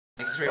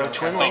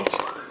Twin linked.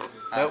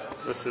 Nope.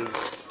 This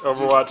is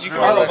Overwatch.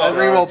 I'll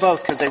reroll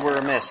both because they were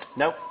a miss.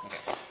 Nope.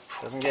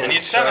 Doesn't get I need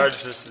it. 7.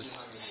 Charge, this is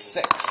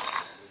 6.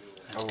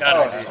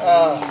 Got it.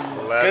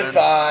 11.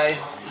 Goodbye.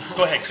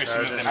 Go ahead,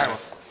 Christian. Move them.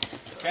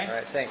 Okay. All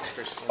right, thanks,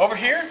 Christian. Over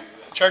here,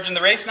 charging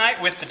the Wraith Knight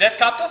with the Death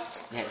Kappa.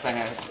 Yes, I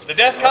know. The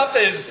Death Kappa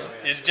is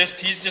just,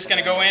 he's just going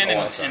to go in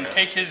and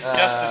take his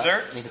just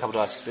desserts. Need a couple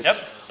dice. Yep.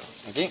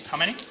 Thank you. How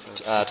many? 2.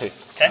 Okay.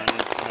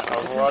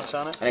 Overwatch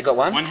on it. And I got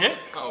 1. 1 hit.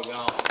 Oh,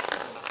 wow.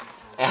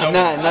 No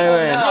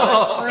way.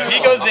 So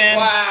he goes in.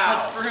 Wow.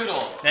 That's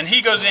brutal. Then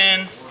he goes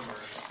in.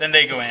 Then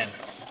they go in.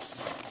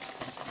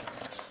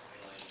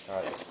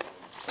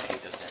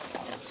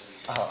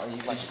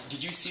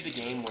 Did you see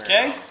the game where...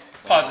 Okay.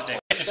 Pause it, Dave.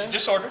 It's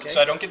disordered,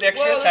 so I don't get the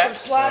extra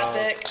attacks.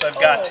 Plastic. So I've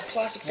got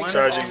plastic.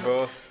 Charging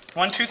both.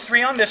 1, 2,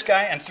 3 on this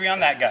guy and 3 on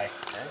that guy.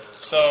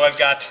 So I've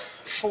got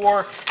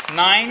 4,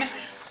 9.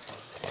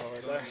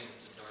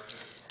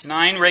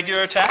 9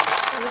 regular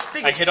attacks.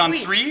 I hit on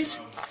 3s.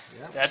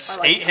 That's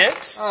 8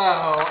 hits. Oh,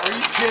 are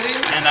you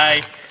kidding? And I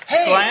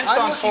glance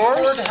I'm on looking forward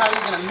 4s. to how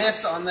you're going to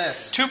miss on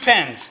this. 2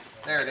 pens.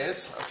 There it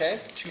is. Okay.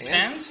 2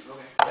 pens.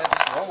 Yeah,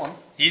 just roll them.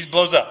 He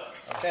blows up.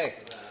 Okay.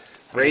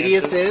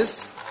 Radius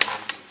is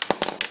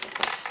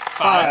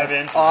 5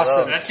 inches.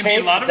 Awesome. So that's going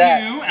to be a lot of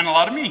that. you and a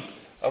lot of me.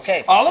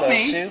 Okay. All so of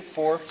me. 2,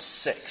 4,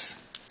 6.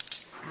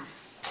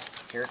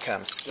 Here it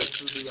comes.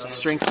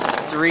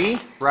 Strength 3,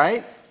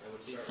 right?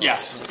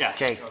 Yes. Yeah.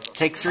 Okay.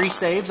 Take 3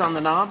 saves on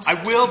the knobs. I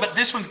will, but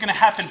this one's going to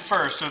happen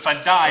first, so if I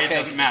die, it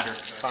doesn't matter.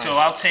 Fine. So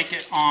I'll take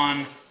it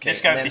on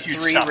this guy with the huge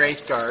 3 top.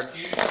 Wraith Guard.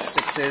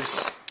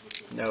 6s.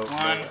 No.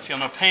 1, feel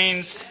no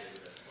pains.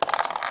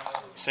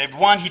 Saved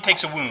 1, he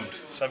takes a wound.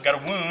 So I've got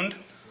a wound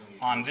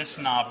on this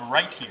knob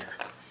right here.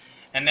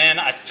 And then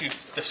I do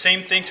the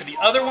same thing to the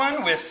other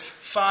one with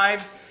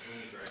 5,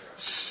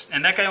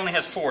 and that guy only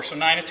has 4, so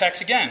 9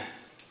 attacks again.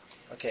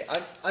 Okay,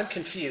 I'm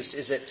confused.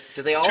 Is it?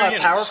 Do they all 2 have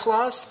units. power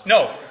claws?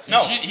 No.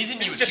 He's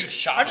hitting you with huge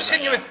chop. I'm just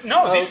hitting you with,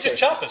 no, these are just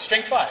chop us,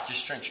 strength 5.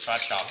 Just strength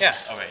 5 chop. Yeah.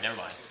 Okay, never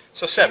mind.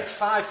 So 7.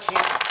 5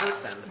 can't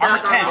hurt them.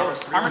 Armor 10.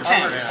 Armor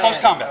 10. Close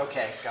combat.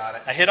 Okay, got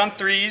it. I hit on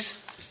 3s.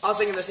 I was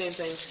thinking the same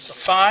thing. So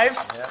 5.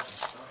 Yeah.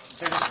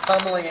 They're just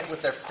pummeling it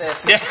with their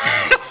fists. Yeah.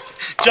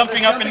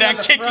 Jumping up and down, on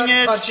the kicking front,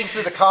 it. punching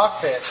through the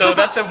cockpit. So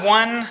that's a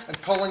 1.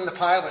 And pulling the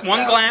pilots 1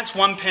 out. glance,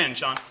 1 pin,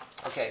 Shawn.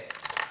 Okay.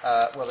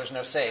 Well, there's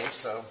no save,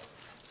 so.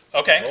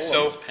 Okay,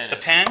 so the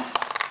pen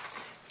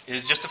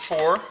is just a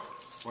 4.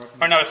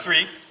 Or no, a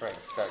 3. Right.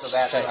 So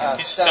that's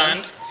He's stunned.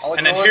 stunned. I'll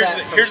And then ignore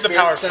that from here's the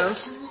Spirit power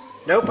stones.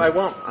 Nope, I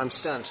won't. I'm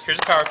stunned. Here's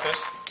a power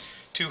fist.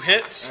 2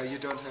 hits. You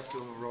don't have to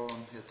roll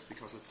on hits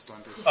because it's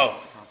stunted. Oh.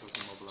 Counts as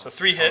immobilized. So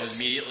 3 hits.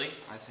 Immediately?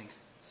 I think.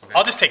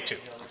 I'll just take 2.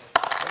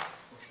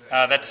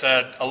 That's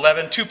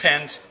 11, 2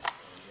 pens.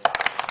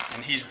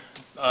 And he's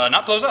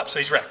not blows up, so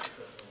he's wrecked.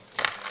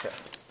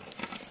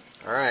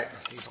 All right,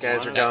 these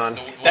guys are gone.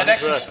 That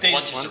actually One's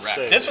stays. just a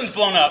wreck. This one's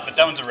blown up, but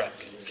that one's a wreck.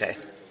 Okay.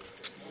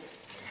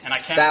 And I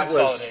can't That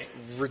consolidate.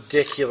 was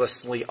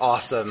ridiculously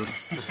awesome.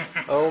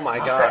 Oh my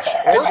gosh.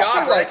 Orks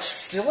are like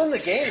still in the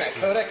game. That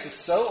codex is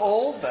so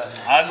old, but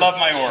I love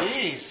my orcs.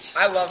 jeez.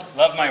 I love.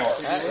 Love my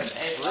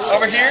orcs.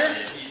 Over here.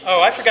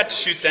 Oh, I forgot to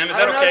shoot them. Is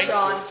that okay?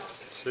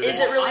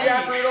 Is it really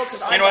that brutal?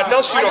 You know what?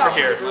 They'll shoot over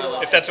here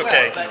if that's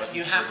okay. But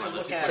you have to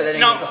look at So then it.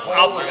 No,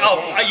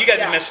 you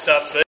guys missed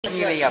stuff. So.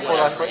 you need 4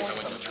 dice,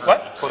 please.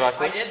 What? 4 dice,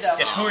 please.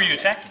 Yes. Who are you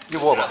attacking?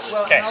 Your war boss.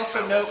 Well, Okay. and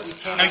also note we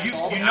can't. No, you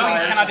know you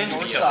cannot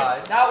insta-kill him.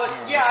 That was,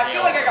 yeah, I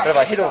feel like I got. What if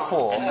I hit all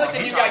 4? I feel like the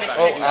new guy gets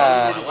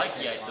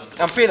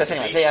I'm fearless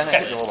anyway, so yeah, I'm going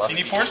to hit your war boss. You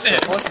need 4s to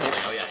hit. 4 to hit.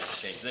 Oh, yeah,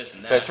 change this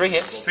and So that. 3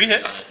 hits. 3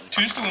 hits.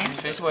 2's to wound.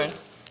 2's to wound. So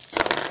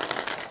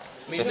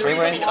 3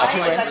 wounds. 2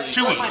 wounds.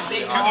 2 wounds. 2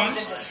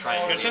 wounds.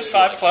 Here's his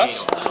 5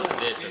 plus. Don't do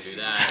this or do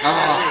that.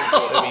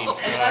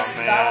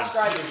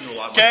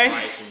 Okay.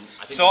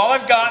 So all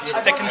I've got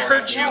that can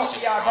hurt you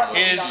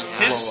is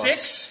his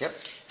 6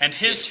 and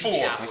his 4.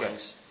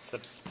 It's a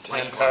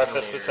 10 power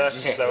fist attack.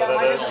 Is that what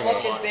that is?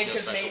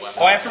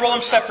 Oh, I have to roll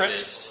them separate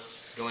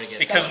Going against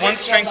because one's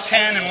strength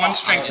 10 and one's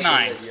strength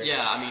 9.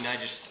 Yeah, I mean, I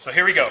just So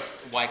here we go.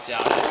 wiped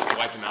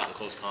him out in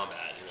close combat.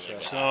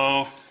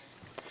 So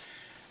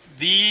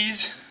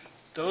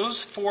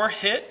those 4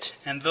 hit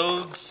and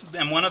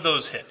one of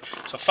those hit.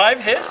 So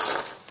 5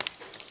 hits.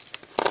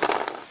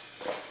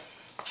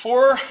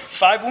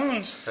 5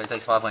 wounds. So he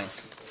takes 5 wounds.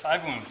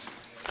 5 wounds.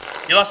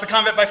 You lost the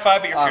combat by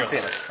 5, but you're I'm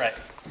fearless. fearless. Right.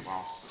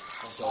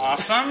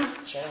 Awesome.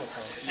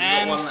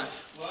 And 1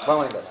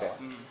 wound left there.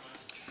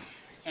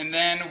 and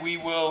then we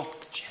will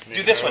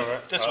do this one.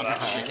 This one. We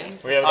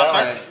have that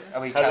one.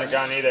 Are we Hasn't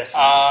gone either.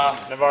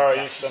 Navarro,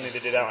 you still need to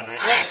do that one, right?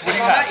 What do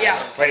you have? Yeah.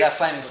 Wait, that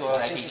flaming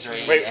sword,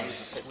 AP3. Wait.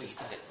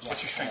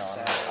 What's your strength?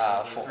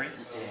 4. 3.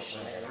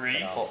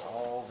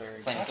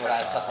 Flaming sword, I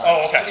have +1.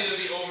 Oh, okay.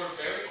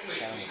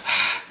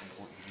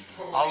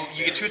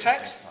 You get 2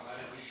 attacks?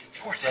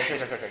 4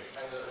 attacks. 3.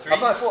 Oh,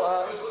 no, 4.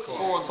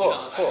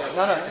 4.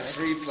 No.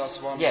 3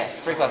 plus 1. Yeah,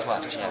 3 plus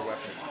 1. Yeah.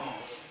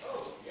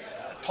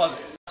 Pause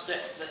it.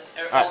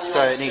 Alright,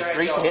 so it needs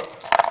 3 to hit.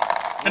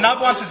 The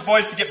knob wants its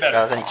boys to get better.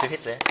 There's only 2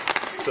 hits there.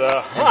 So,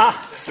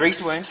 3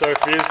 wounds So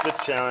refuse the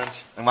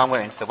challenge. and 1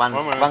 wound. So one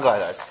wound. guy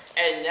dies.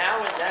 And now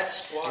in that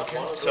squad,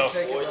 one of So-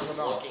 those boys is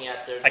looking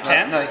at their... I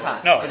can? No, you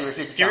can't. No, 'cause he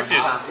refused the he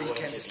challenge. refused.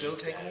 He can still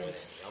take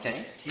wounds. Can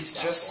he? He's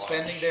just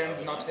standing there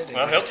and not hitting.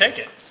 Well, he'll take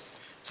it.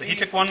 So he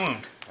took 1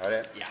 wound.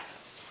 Alright.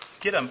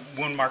 Get a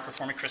wound marker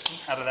for me, Kristen,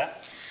 out of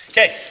that.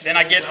 Okay, then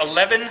I get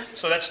 11,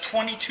 so that's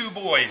 22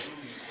 boys.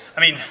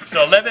 I mean,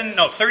 so 11,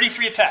 no,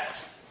 33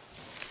 attacks.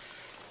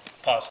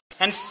 Pause.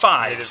 And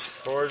 5. It is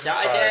 4 and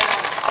Die 5. down.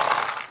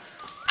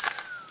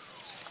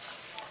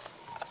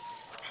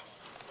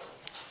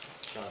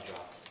 Shawn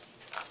dropped.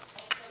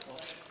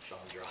 Shawn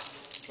dropped.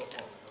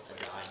 I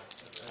died.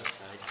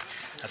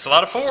 That's a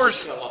lot of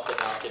 4s. Come up the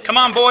balcony. Come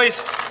on,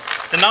 boys.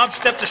 The knob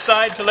stepped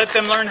aside to let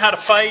them learn how to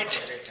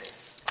fight.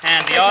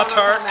 And the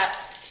Autark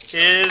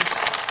is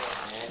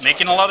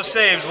making a lot of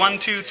saves. 1,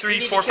 2, 3,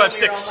 4, 5,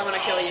 6. I'm gonna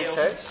kill you. 6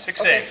 saves.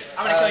 6 saves.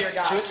 I'm gonna kill your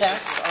guy. 2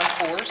 attacks on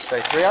 4s, So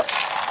 3 up.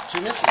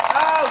 2 misses.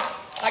 Oh!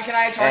 Can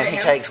I target And he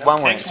him? takes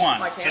 1 wound. Takes 1.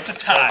 So it's a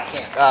tie.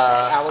 It's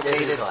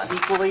allocated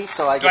equally,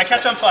 so I Do I get...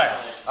 catch on fire?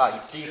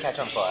 Do you catch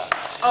on fire?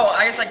 Oh,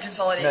 I guess I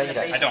consolidate No, in you the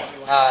don't. I base. don't.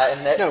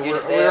 And that, No,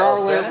 we're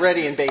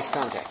already in base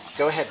contact.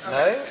 Go ahead.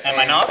 No. Am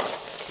I not?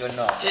 You're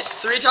not. It's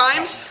 3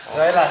 times.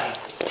 Very lucky.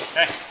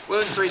 Okay.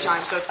 Wounds 3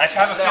 times. So I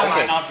have a feeling my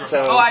Okay, knob broke.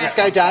 so Oh, I- this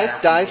guy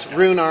dies,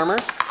 rune armor,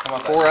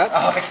 4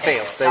 up,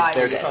 fails. They're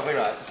dead. Probably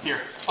right.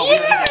 Here.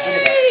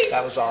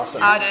 That was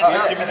awesome. I did.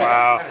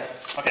 Wow.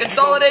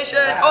 Consolidation.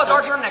 Oh, it's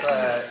our turn next.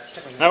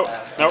 Nope.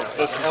 Nope.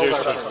 This is your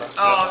turn.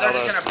 Oh, they're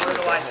just gonna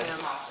brutalize him.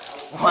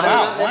 Wow,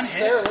 Not 1 hit.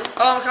 necessarily.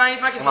 Oh, can I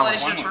use my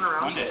consolidation to turn One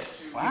around? hit.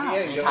 Wow.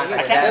 Yeah, you go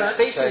ahead. That's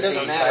facing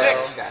doesn't matter.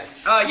 This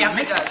guy. Yes,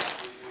 it does.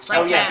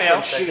 Oh Strength yeah, 10.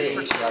 from So shooting.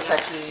 I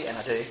catch you and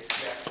I do.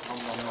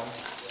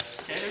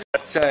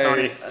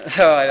 Tony.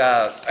 So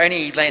I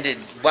only landed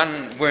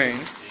 1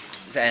 wound,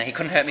 and he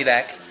couldn't hurt me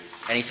back,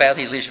 and he failed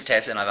his leadership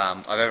test, and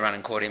I've overrun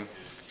and caught him.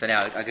 So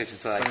now I go to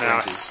So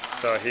now,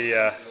 so he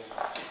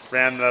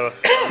ran the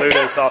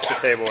looters off the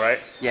table, right?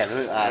 Yeah,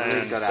 Lou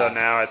And got so out.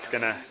 now it's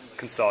gonna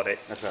consolidate.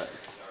 That's right.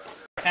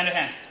 Hand to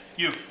hand.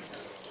 You.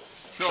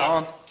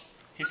 Shawn.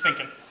 He's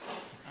thinking.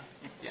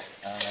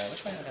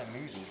 Which way would I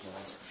move these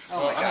guys?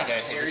 Oh my god, So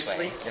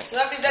seriously?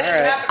 that means that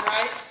didn't happen,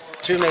 right?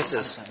 2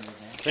 misses.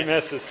 He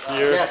misses.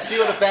 You. Yeah, see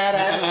what a bad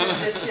attitude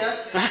hits you?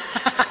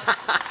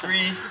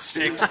 3,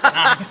 6,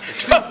 9,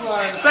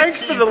 12.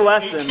 Thanks for the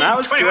lesson. That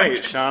was 21,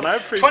 great, Shawn. I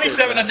appreciate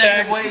 27 that.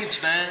 attacks.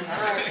 Waves, man.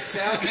 Alright,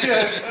 sounds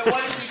good.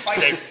 What is he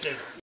fighting?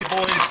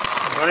 Boys.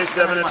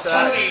 27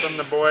 attacks from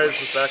the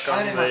boys back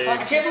on I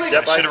the can't believe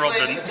jet you're bike. Should've rolled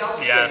playing good.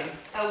 adult Yeah. game,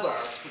 Eldar,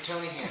 with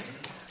Tony Hansen.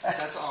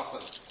 That's awesome.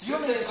 You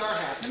guys are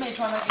happy.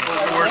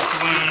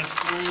 Forced wound.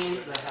 Clean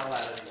the hell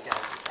out of these guys.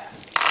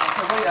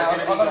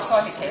 I've got a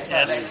psychic test.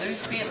 Yes. They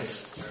lose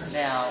fearless.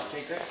 Now,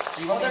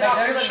 do you want me to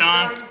make those?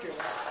 Sean.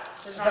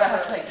 But I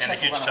have to take And a check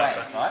huge one away,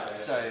 chopper. right?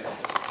 So,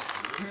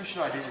 who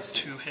should I do this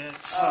to? 2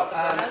 hits.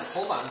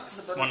 Hold on.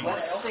 1 more.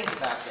 Let's think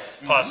about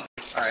this. Pause.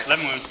 Alright.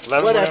 11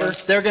 wound. Whatever.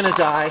 They're gonna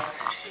die.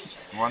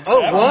 Once.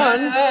 Oh,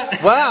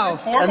 1. Wow.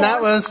 Four And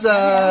that was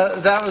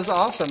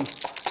awesome.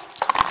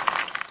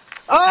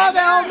 Oh, they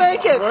all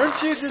make it.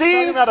 Weren't you just See?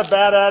 talking about a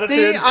bad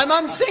attitude? See, I'm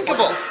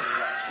unsinkable.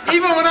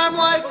 Even when I'm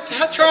like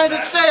trying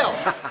to fail.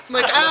 I'm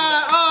like,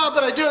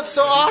 but I do it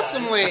so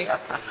awesomely.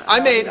 I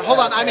made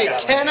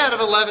 10 out of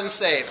 11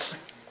 saves.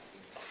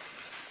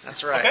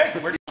 That's right. Okay.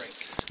 Where do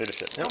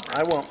Leadership. No,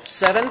 I won't.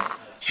 7?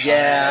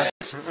 Yeah.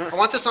 I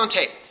want this on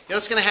tape. You know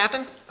what's going to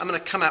happen? I'm going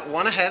to come out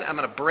 1 ahead. I'm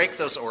going to break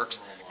those orcs.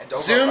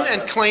 Zoom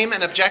and claim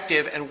an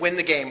objective and win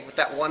the game with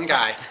that one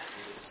guy.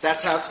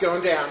 That's how it's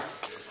going down.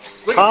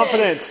 Look at Dave.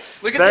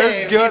 Confidence. Look at There's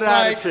Dave. good He's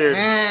like,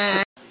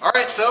 attitude. All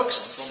right, folks.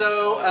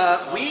 So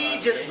we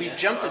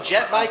jumped the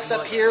jet bikes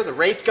up here. The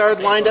Wraith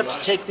Guard lined up to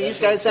take these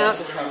guys out.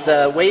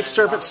 The Wave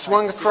Serpent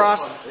swung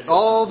across.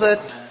 All the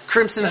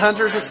Crimson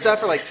Hunters and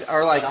stuff are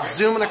like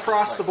zooming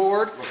across the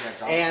board.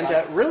 And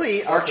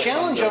really, our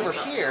challenge over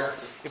here,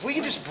 if we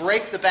can just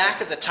break the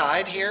back of the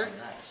tide here,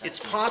 it's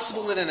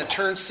possible that in a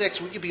turn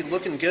 6 we could be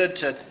looking good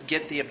to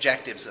get the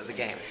objectives of the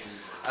game.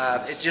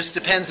 It just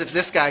depends if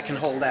this guy can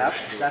hold out.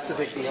 That's a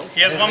big deal.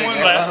 He has 1 wound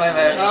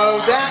left. Oh,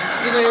 that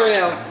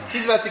scenario.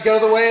 He's about to go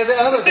the way of the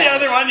other The guy.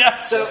 other one, yeah.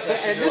 So,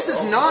 and this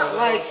is not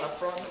like,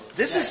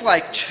 this is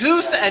like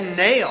tooth and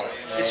nail.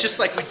 It's just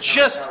like the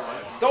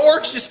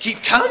orcs just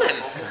keep coming.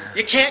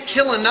 You can't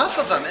kill enough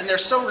of them, and they're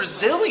so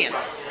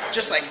resilient.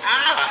 Just like,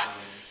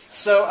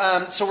 So,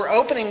 so we're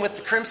opening with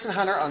the Crimson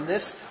Hunter on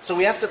this. So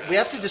we have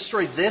to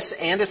destroy this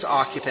and its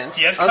occupants.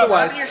 He has cover.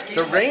 Otherwise, Your ski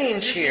the mask.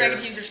 range Just here like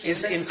to use your ski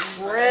is mask.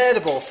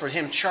 incredible for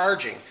him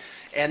charging.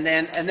 And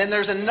then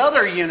there's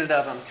another unit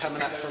of them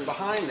coming up from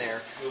behind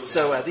there.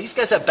 So these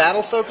guys have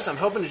battle focus. I'm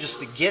hoping to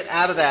just to get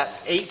out of that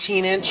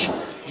 18-inch,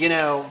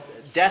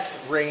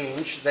 death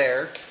range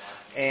there.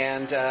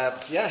 And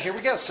yeah, here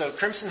we go. So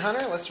Crimson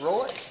Hunter, let's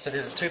roll it. So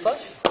this is 2+?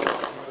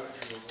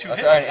 2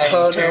 That's hits.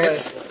 Oh, two no way.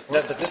 hits.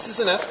 No, but this is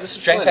enough. This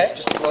is Strength plenty. check?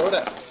 Just blow it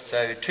up.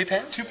 So 2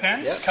 pens? 2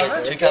 pens. Yep, Cover.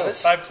 there 2 you go.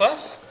 covers?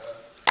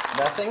 5+.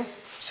 Nothing.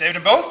 Saved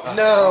them both?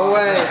 No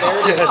way.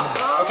 There it is.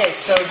 Okay,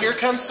 so here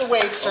comes the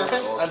wave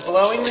serpent. I'm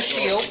blowing the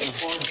shield.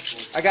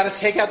 I got to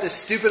take out this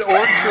stupid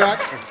orc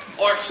truck.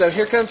 So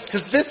here comes,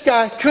 because this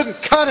guy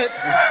couldn't cut it.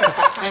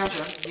 Hang on,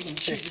 John. You can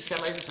shoot this guy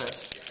later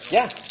first.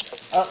 Yeah.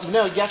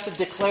 No, you have to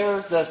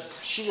declare the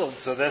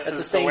shields So this at the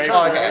is same wave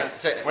time. serpent.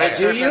 So, Wave Do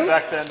serpent you?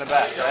 back there in the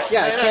back, right?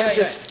 Yeah, I can't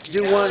just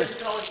do one.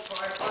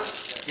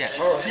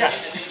 Yeah.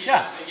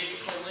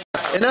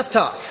 Yeah. Enough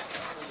talk.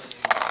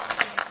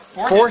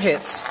 4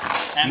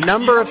 hits. And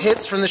Number of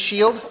hits from the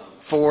shield,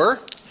 4.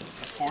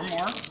 4 more.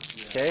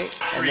 Okay,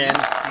 and 3. then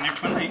And they're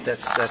 20.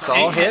 that's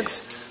all 8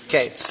 hits.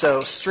 Okay,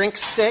 so strength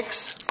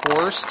 6,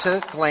 force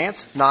to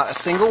glance, not a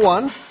single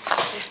one.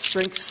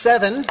 Strength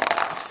 7,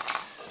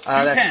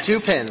 that's pins. 2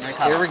 pins.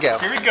 Here we go.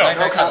 Here we go.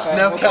 No cover.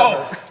 No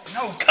cover.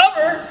 No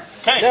cover.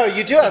 Okay. No,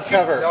 you do have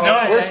cover.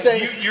 No, We're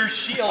saying. your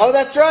shield. Oh,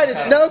 that's right.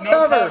 It's no No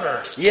cover.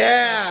 cover.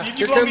 Yeah. See if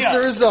Here you blow me comes the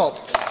up.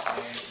 result.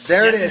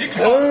 There it is.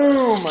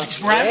 Boom.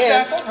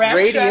 Ramshackle, And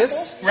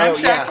radius. Oh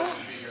yeah.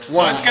 So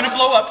 1. it's going to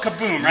blow up.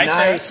 Kaboom, right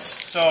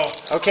Nice. there.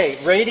 So Okay,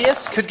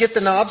 radius could get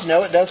the knobs.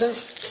 No, it doesn't.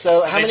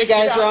 So how they many just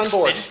get guys are out. on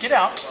board? They just get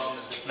out.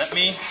 Let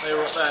me.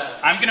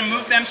 I'm going to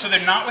move them so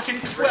they're not within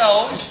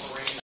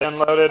 12.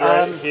 Unloaded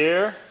right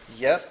here.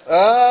 Yep.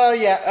 Oh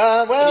yeah.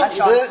 Well,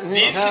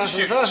 These can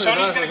shoot. Sony's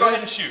going to go ahead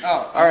and shoot.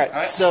 All right.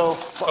 So,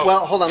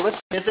 well, hold on.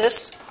 Let's hit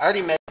this. I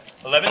already made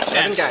 11 11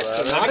 chances. guys.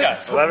 So 11 not guys.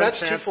 as 11 much.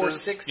 2, 4,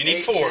 chances. 6, You need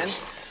 8,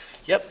 4s. 10.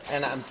 Yep.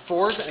 And I'm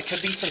 4s, and it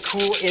could be some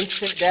cool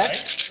instant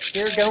death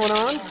here going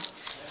on.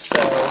 So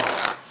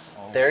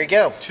there you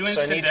go. 2 so I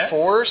instant need death.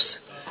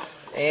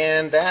 4s,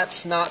 and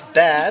that's not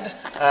bad.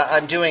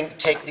 I'm doing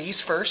take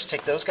these first.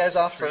 Take those guys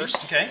off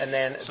first. Okay. And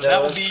then So those.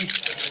 that will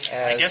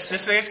be, I guess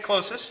this guy's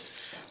closest.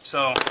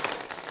 So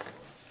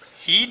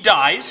he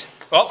dies.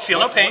 Well, feel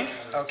no pain.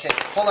 Okay.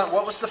 Hold on.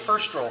 What was the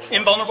first roll for?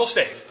 Invulnerable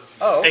save.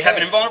 Oh, okay. They have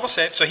an invulnerable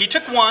save. So he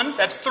took 1.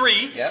 That's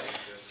 3. Yep.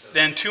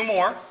 Then 2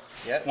 more.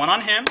 Yep. 1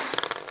 on him.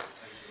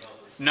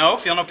 No,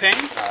 feel no pain.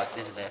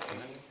 it's in there.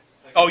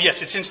 Oh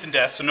yes, it's instant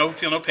death, so no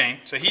feel no pain.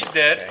 So he's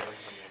dead. Okay.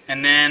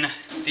 And then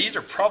these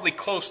are probably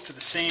close to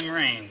the same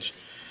range.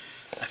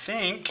 I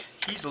think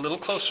he's a little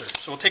closer.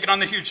 So we'll take it on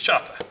the huge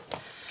chopper.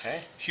 Okay.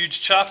 Huge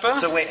chopper.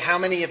 So wait, how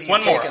many have you 1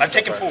 taken? more. I've so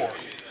taken far? 4.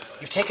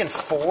 You've taken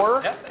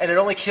 4, Yeah. and it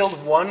only killed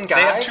 1 guy.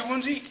 They have 2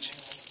 wounds each.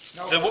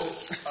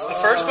 The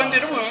first one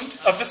did a wound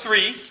of the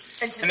 3,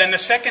 and then the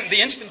second,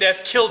 the instant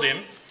death, killed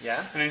him. Yeah.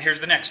 And then here's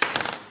the next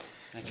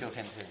one, I killed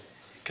him too.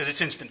 because it's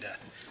instant death.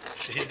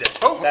 So he's dead.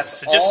 Oh, That's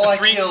so just all the I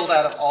 3. killed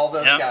out of all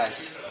those Yeah.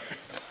 guys.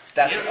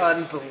 That's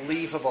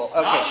unbelievable.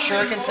 Okay,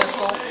 shuriken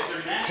pistol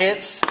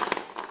hits.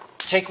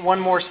 Take 1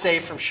 more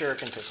save from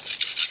shuriken pistol.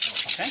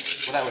 Okay,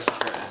 Well, that was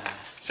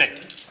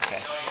saved.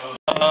 Okay.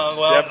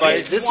 Well, Jet bite.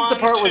 This is the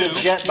part where the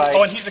jet bite.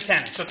 Oh, and he's the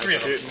cannon, so 3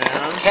 of them. Shooting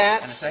down.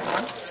 Cats, second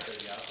one.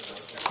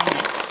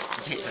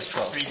 It's hit, that's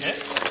 12. 3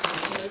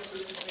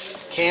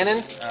 hits.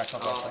 cannon.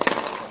 12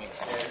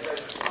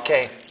 last.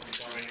 Okay.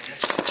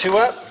 2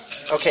 up.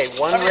 Okay,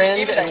 1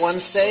 rend and 1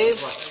 save.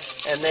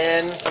 And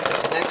then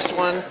the next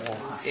one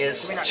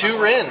is 2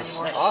 rends.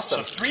 So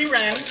Awesome. 3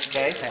 rends.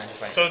 Okay.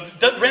 So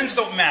the rends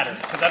don't matter,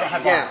 because I don't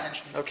have Yeah. armor.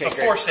 Okay, So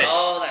great. 4 saves.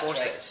 Oh, that's 4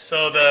 right. saves.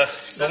 So the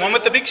one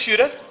with the big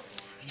shooter,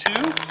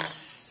 2.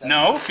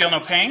 No, feel no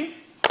pain.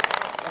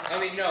 I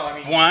mean, no, I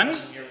mean. 1.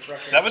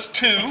 That was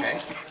 2. Okay.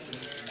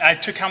 I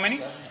took how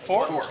many?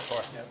 4? 4.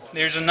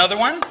 There's another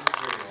one.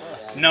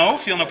 No,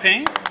 feel no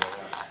pain.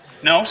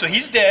 No, so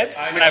he's dead.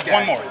 And I have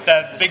 1 more.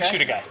 The big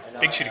shooter guy.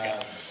 Big shooter guy.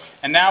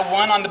 And now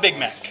 1 on the Big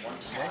Mac.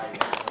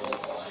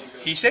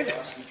 He saved it.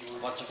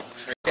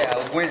 Yeah, I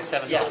was wounded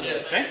 7 times.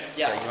 Okay. So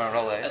you want to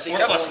roll those? 4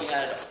 pluses.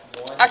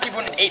 Actually,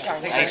 wounded 8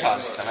 times. 8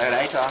 times. So I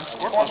got 8 times.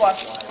 4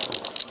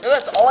 plus. No,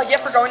 that's all I get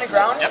for going to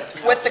ground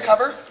with the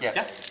cover? Yeah.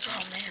 Yeah.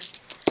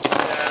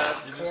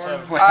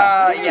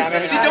 Yeah,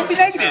 maybe See, not. don't be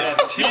negative.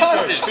 Be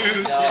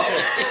positive.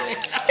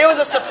 It was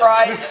a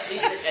surprise.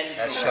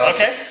 That's shot.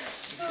 Okay.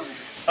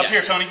 Up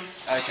here, Tony.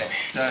 Okay.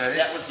 So,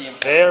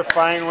 They are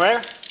flying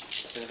where?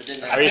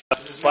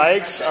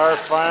 Spikes are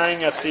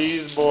flying at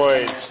these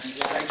boys.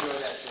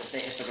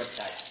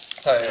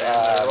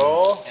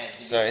 Roll.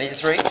 so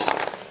these are 3s.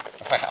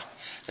 Wow.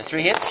 So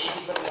 3 hits.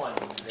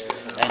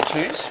 And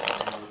 2s.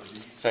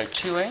 So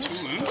 2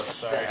 wounds.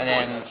 And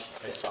then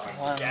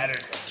 1, 2,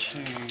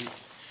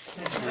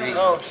 3,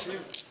 Oh,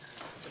 shoot.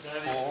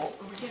 4,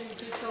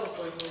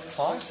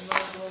 5.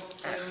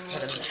 So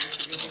then,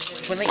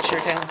 twin leech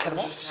shuriken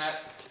catapults.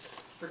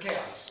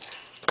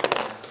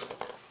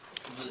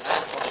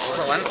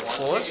 So 1,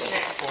 4s.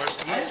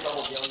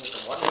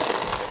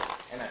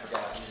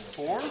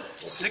 4,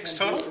 6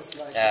 total.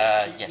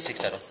 Yeah, 6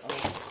 total.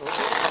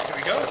 Here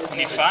we go. We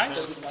need 5.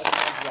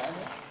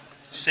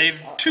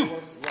 Save 2.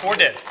 4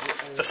 dead.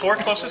 The 4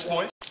 closest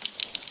boys.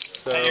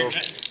 So,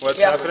 what's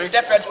Yeah, happening?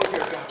 death red.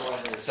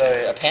 So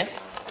a pen.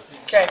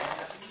 Okay,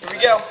 here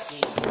we go.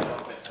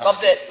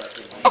 Loves it.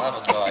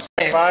 Oh god.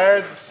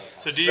 Fired.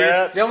 So do you?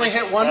 That. They only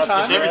hit 1 That's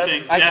time.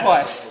 everything. I Yeah.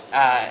 twice.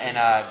 And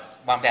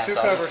One bounced Two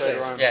off. cover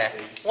saves. Yeah.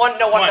 One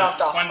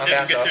bounced off. One One didn't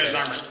bounced get off. through his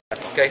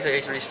armor. Okay, so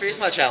here's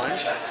my challenge.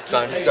 So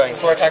I'm just going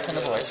 4 attacks on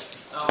the boys.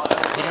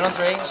 Hitting on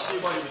 3s,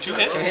 2 2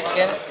 hits. hits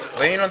again.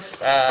 Winning on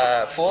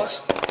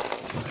 4s.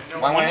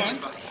 One One wound.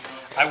 wound.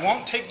 I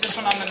won't take this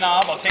one on the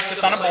knob. I'll take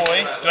this on a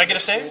boy. Do I get a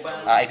save?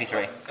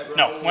 AP3.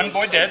 No, one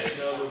boy dead.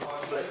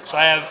 So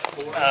I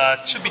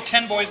have, should be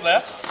 10 boys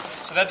left.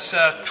 So that's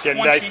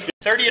 20, dice.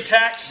 30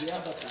 attacks.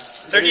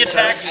 30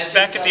 attacks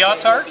back at the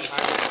Autarch.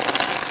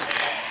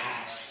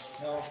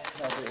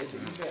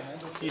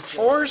 Need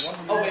 4s.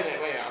 Oh, wait,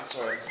 I'm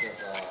sorry.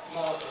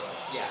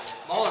 Yeah.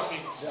 Smaller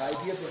people.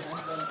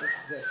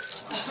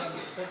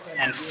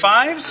 And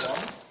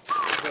 5s.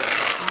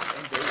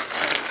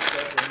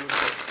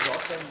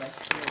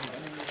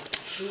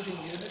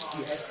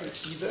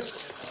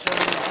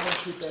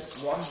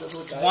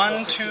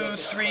 One, two,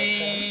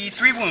 three,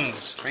 3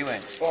 wounds. 3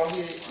 wounds.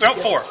 No,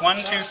 4. 1,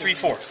 2, 3,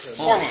 4.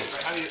 4 wounds.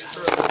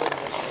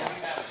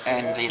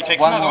 And the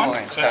Takes one another more one.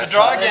 wound. So it's a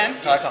draw again.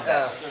 Tie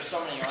combat.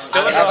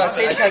 Still a How draw. about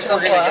see if I think on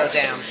we're gonna fire? go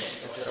down.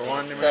 The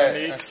one So,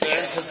 remaining.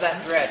 Because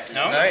that dread.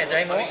 No? no, is there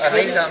any more? Are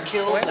these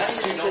Killed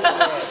points? stupid.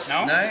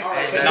 No? No?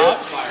 And the Knob?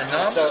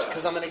 knobs? So,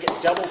 because I'm going to get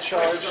double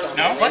charged. On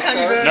No? Why can't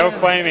you burn? No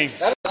claiming.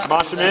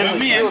 Mosh him Move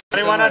me in. in.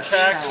 21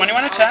 attacks.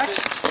 21 attacks.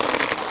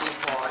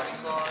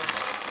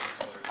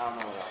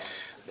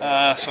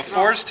 So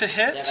 4s to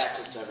hit.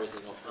 Access to everything.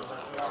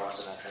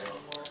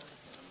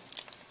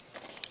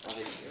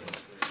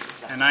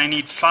 And I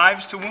need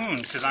 5s to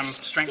wound because I'm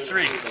strength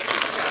 3.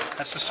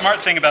 That's the smart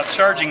thing about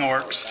charging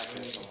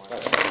orcs.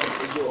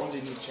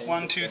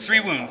 1, 2, 3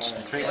 wounds.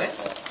 3 wounds?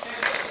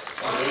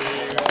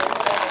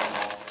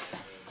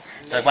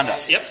 So 1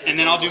 dice. Yep, and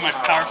then I'll do my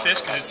power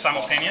fist because it's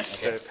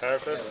simultaneous. Okay, power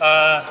fist.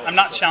 I'm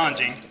not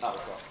challenging.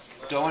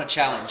 Do I want to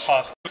challenge?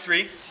 Pause.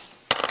 3.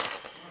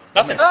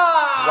 Nothing.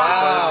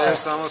 Wow.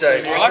 It's almost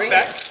So, Warlock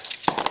back.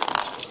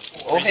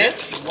 all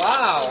hits?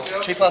 Wow.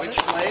 2 pluses?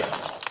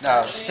 No,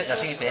 I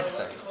think he's dead.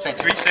 So, same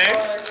 3 thing.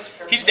 saves.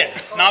 He's dead.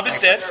 Knob is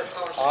dead.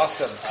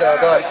 Awesome. So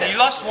I got You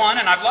lost 1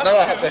 and I've lost No,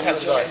 I 2. have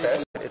to die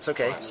first. It's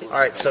okay. All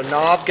right, so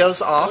Knob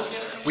goes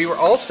off. We were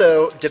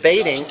also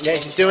debating,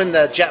 he's doing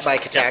the jet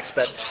bike attacks,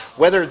 but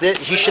whether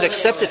he should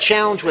accept a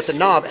challenge with the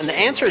Knob, and the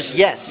answer is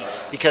yes,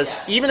 because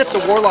even if the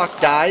Warlock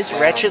dies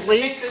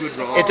wretchedly,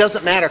 it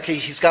doesn't matter,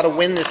 because he's got to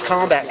win this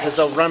combat, because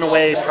they'll run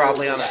away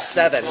probably on a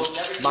 7,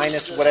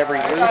 minus whatever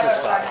he loses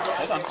by.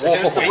 So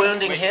here's the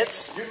wounding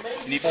hits.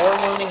 You need 4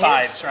 wounding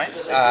 5s, right?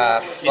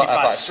 You need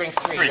 5. Strength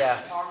 3, 3. yeah.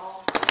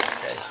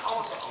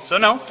 So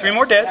no, 3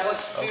 more dead.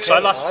 So I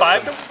lost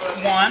 5 to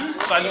 1.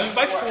 So I lose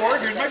by 4.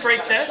 Here's my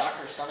break test.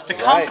 The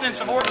confidence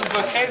of Orks is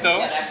okay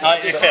though.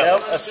 It failed.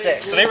 Nope, a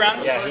 6. So they run.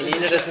 Yeah, he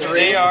needed a 3.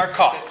 They are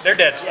caught. They're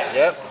dead.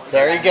 Yep,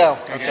 there you go.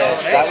 Okay,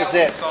 that was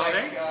it.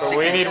 So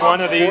we need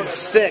one of these.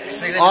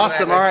 6.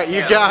 Awesome, all right,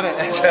 you got it.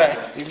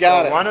 You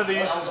got it. One of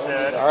these is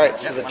dead. All right,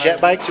 so the jet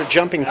bikes are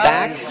jumping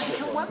back.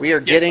 We are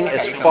getting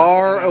as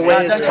far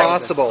away as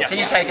possible. Can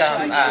you take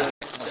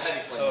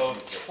So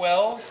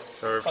 12.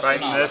 So we're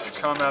fighting this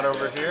combat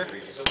over here.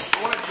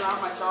 I want to drown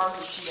my sorrows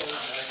in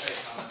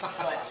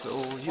Cheetos. So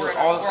you're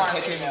all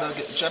taking the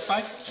jet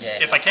bike?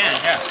 If I can,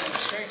 yeah.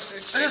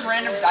 They're just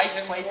random dice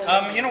places.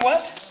 You know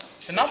what?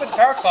 The knob with the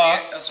power claw.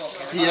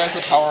 He has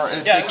the power, a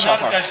Yeah, big it's not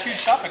chopper. a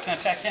huge chopper can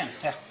attack him.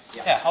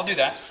 Yeah, I'll do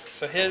that.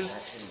 So his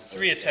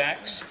 3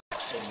 attacks.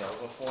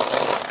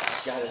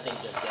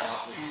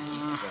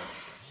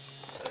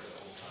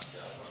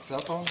 Cell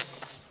phone?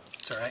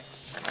 It's alright.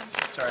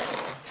 It's alright.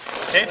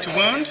 Okay, to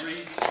wound.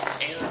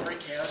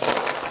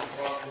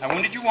 I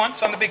wounded you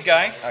once on the big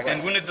guy,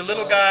 and wounded the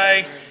little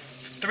guy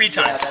 3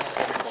 times.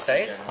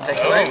 save?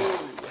 Takes away.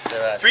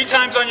 So, 3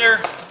 times on your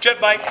jet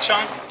bike,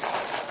 Shawn.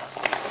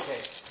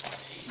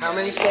 How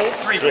many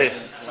saves? 3.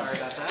 Sorry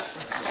about that.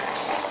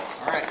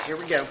 All right, here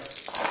we go.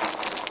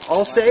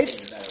 All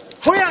saves?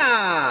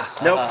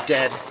 Hooyah! Nope,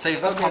 dead. So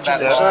you've got combat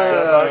Dead. loss.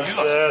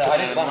 Dead. I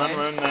did one One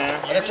wound there.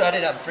 I did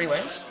 3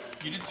 wounds.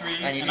 You did 3,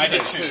 And you and I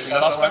did did 2. two. I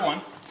lost by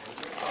 1.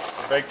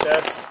 Break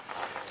test.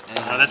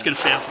 That's gonna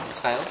fail. It's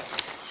failed.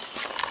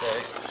 So,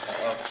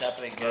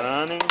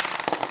 Running.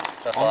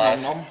 so 5.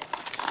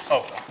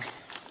 Oh.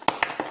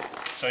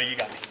 So you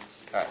got me.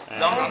 Alright.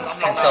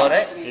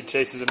 Consolidate. He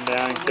chases him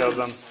down and kills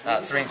him.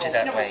 3 inches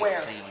that way,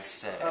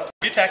 please.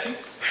 You attack him.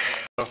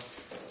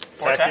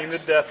 4 Attacking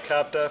attacks. the death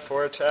capta,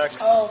 4 attacks.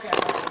 Oh, okay.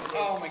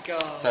 Oh my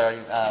god. So,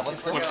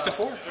 what's the What's the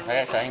 4?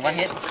 Okay, so 1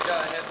 hit.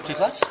 2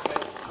 plus.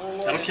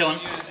 That'll kill him.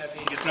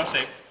 He gets no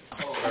save.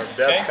 Our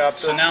death capta.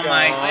 So now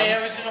my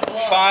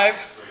 5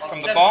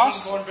 from the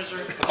boss.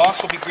 The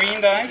boss will be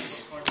green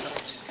dice.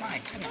 My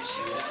goodness.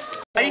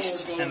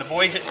 Dice, and the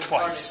boy hit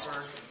twice.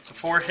 So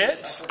 4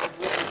 hits.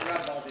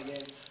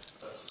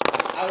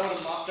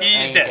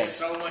 He's And dead.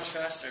 So much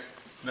faster.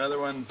 Another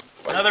one.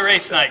 Another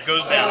Wraith Knight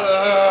goes down.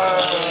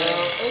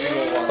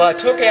 But I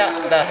took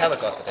out the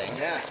helicopter thing.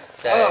 Yeah.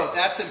 So Oh,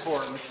 that's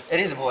important. it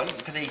is important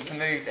because he can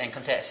move and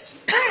contest.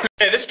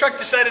 Okay, this truck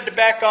decided to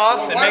back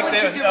off and make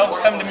the elves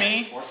come to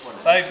me.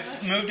 So I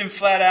moved him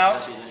flat out.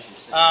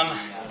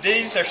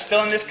 these are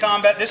still in this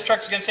combat. This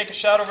truck's going to take a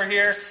shot over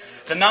here.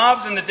 The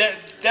knobs and the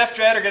Def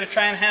Dread are going to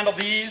try and handle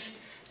these.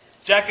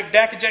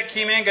 Dakajet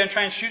Keyman going to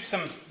try and shoot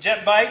some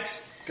jet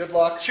bikes. Good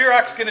luck.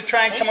 Shirok's going to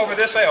try and come over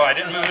this way. Oh, I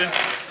didn't move it.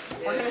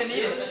 We're gonna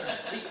need it.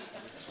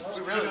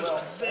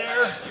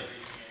 There.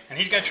 And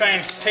he's going to try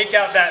and take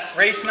out that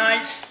Wraith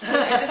Knight. Is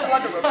this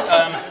allowed to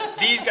rotate?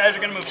 These guys are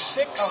going to move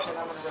 6. I'm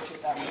gonna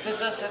rotate that one. This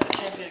does have the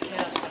champion of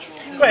chaos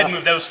special. Go ahead and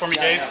move those for me,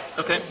 Dave.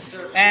 Okay.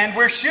 And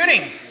we're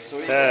shooting.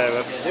 Okay,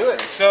 let's Do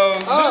it. So,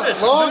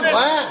 Ludus, long Ludus,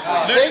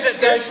 last. Ludus Takes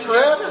at you guys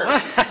forever.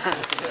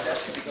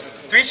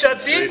 3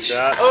 shots reach each.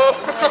 out.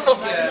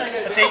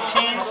 That's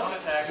 18.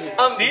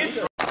 These?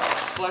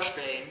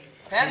 Fleshbane.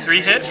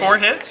 3 hits, 4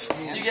 hits. Do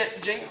you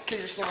get Jink? Cause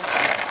you're skin.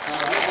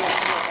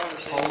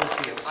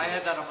 I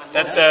had that on my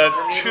That's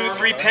 2,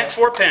 3,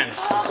 4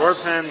 pins. 4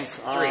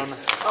 pins on.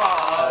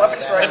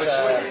 Weapon strike.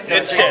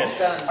 It's dead.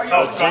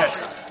 Oh, go ahead.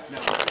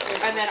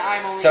 And then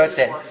I'm only. So it's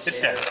dead. It's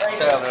dead.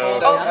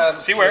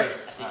 See where?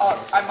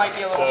 I might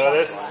be a little. So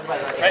this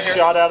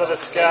shot out of the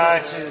sky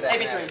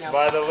Maybe 3 now.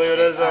 by the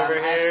Ludas over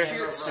here.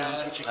 Spirit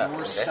stones, which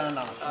ignore stun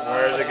on the floor.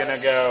 Where is it gonna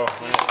go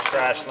when it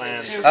crash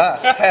lands? Ah,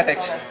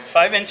 perfect.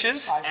 5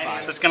 inches.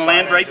 So it's going to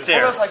land right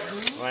there.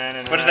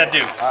 Landing What does that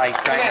do? I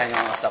don't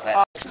want to stop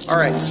that.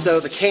 Alright, so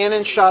the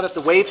cannon shot at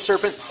the Wave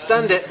Serpent,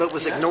 stunned it, but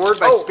was ignored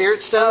by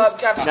Spirit Stones.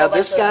 Now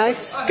this guy,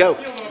 go.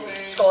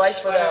 Skull ice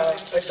for the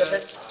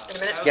serpent in a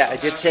minute. Yeah, I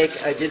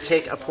did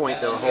take a point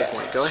though, a whole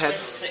point. Go ahead.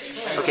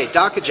 Okay,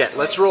 Dakajet,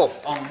 let's roll.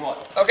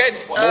 Okay,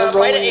 More bite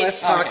rolling, of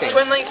less ace. talking.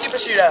 Twin link super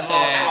shooter.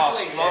 Oh,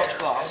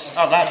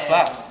 large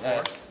blast.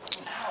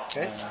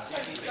 Okay.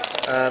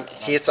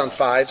 He hits on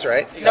 5s,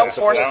 right? Nope, It's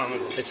a 4s.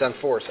 4. It's on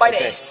 4s. Bite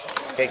Okay. ace.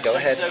 Okay, go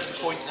ahead.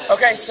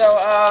 Okay, so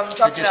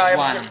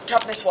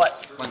toughness what?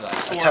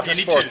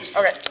 Toughness 4.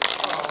 Okay.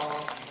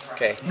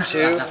 Okay,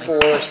 2,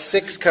 4,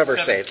 6 cover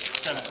saves.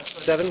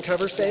 7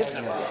 cover saves?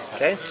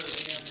 Okay.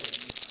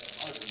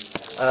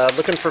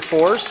 Looking for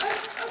 4s.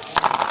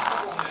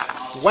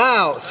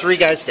 Wow, 3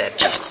 guys dead.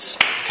 Yes.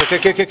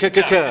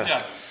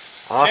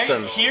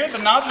 Awesome. Okay, here the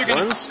knobs are going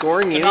to. One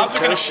scoring The unit knobs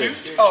are going to toasted.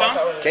 shoot. Oh, Shawn.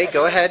 Okay,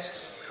 go ahead.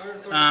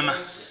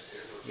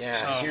 Yeah,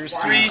 So here's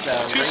 3, these, 2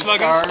 Wraith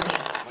sluggers. Guard.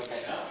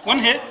 1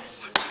 hit.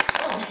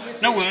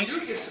 No wounds.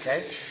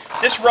 Okay.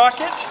 This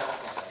rocket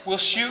will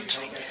shoot.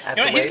 At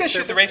You know the what? He's Wave going to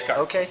shoot the Serpent. Wraith Guard.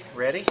 Okay,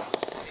 ready?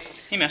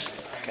 He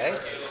missed. Okay.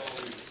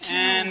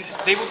 And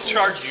they will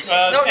charge you.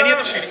 Any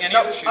other shooting? Any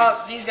other shooting?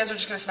 These guys are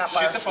just gonna snap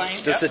fire. Shoot the flame.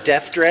 Does the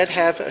Def Dread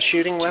have a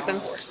shooting weapon?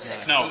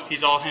 No,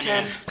 he's all hand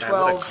 10, in hand.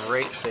 12, What a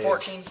great fig.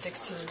 14,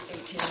 16,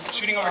 18.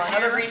 Shooting over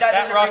Another here. green die.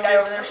 That There's a green die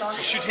rocket. over there, Shawn.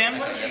 Shoot him.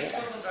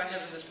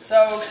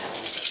 So,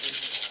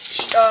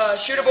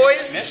 shooter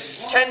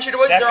boys. 10 shooter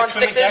boys. They're on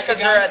 6s because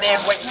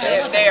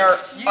they are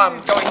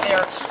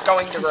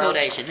going to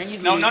ground.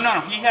 No.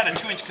 He had a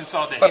 2-inch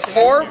consolidation. But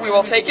 4, we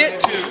will take it.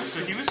 2,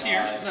 so he was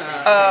here.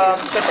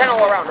 So 10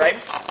 all around,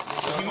 right?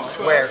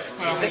 Where?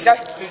 This guy?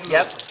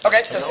 Yep.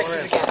 Okay, so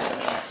 6s again.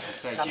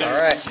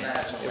 Alright.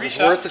 It was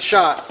worth a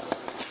shot.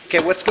 Okay,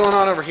 what's going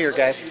on over here,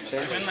 guys?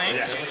 Twin lane.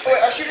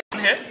 Wait, our shooter.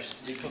 1 hit.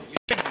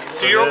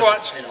 Do your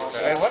watch. Do you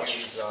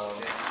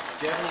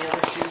have any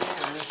other shooting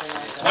or anything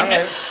like that? 1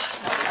 hit.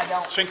 I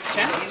don't. Strength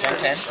 10.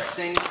 10.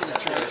 Thing's gonna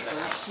charge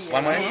first.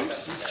 1 wound.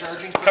 He's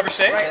charging Cover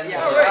save.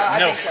 I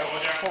No. think so.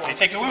 They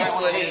take the wound.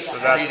 So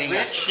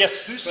that's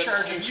Yes. Who's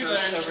charging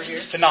first over here?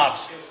 The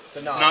knobs.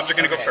 The knobs. Knobs are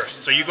going to go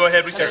first. So you go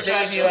ahead with your. See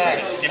if you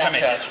See if I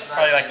make it.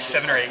 Probably like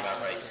 7 or 8.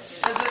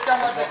 Does this guy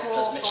have the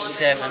cool sword?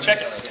 7.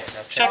 Check it.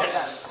 Check it.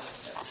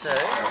 So,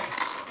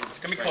 It's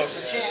going to be close.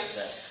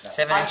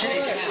 7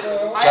 inches.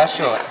 Just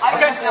short. I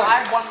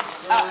have one.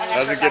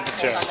 doesn't get the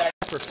check.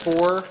 For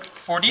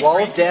 4. 4D3.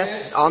 Wall of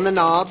Death on the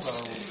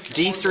knobs.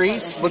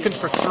 D3s. Looking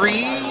for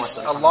 3s.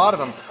 A lot of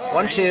them.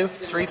 1, 2,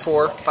 3,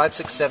 4, 5,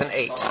 6, 7, 8.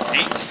 8.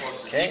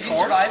 Okay.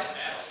 4.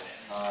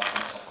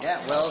 Yeah,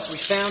 well, as we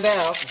found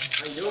out.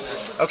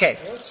 Okay,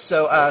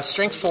 so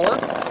strength 4.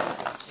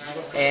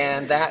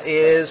 And that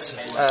is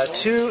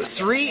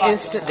 3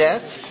 instant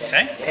death.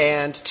 Okay.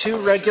 And 2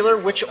 regular.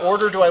 Which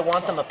order do I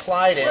want them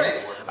applied in?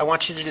 I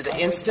want you to do the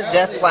instant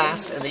death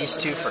last and these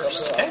 2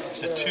 first. Okay.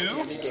 The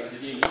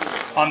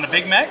 2 on the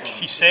Big Mech.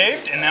 He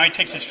saved, and now he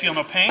takes his Feel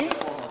No Pain.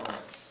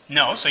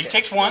 No, so he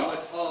takes 1.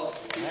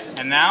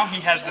 And now he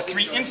has the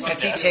 3 instant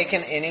Has he death.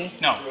 taken any?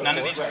 No, none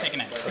of these are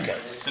taken in. Okay.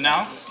 So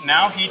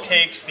now he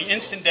takes the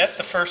instant death,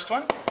 the first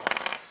one.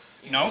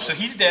 No, so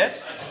he's dead.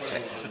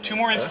 So 2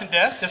 more instant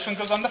death. This one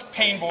goes on the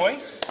Pain Boy.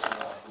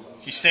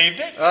 He saved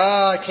it.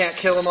 Oh, I can't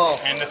kill them all.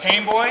 And the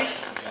Pain Boy,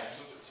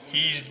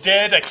 he's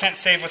dead. I can't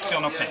save with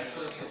Feel No Pain.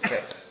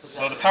 Okay.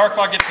 So the Power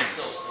Claw gets in.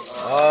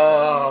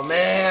 Oh,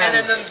 man.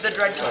 And then the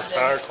dread comes in.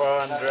 Power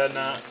Claw and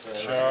Dreadnought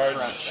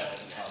charge.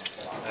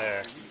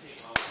 There.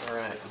 All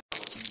right.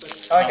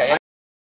 Okay.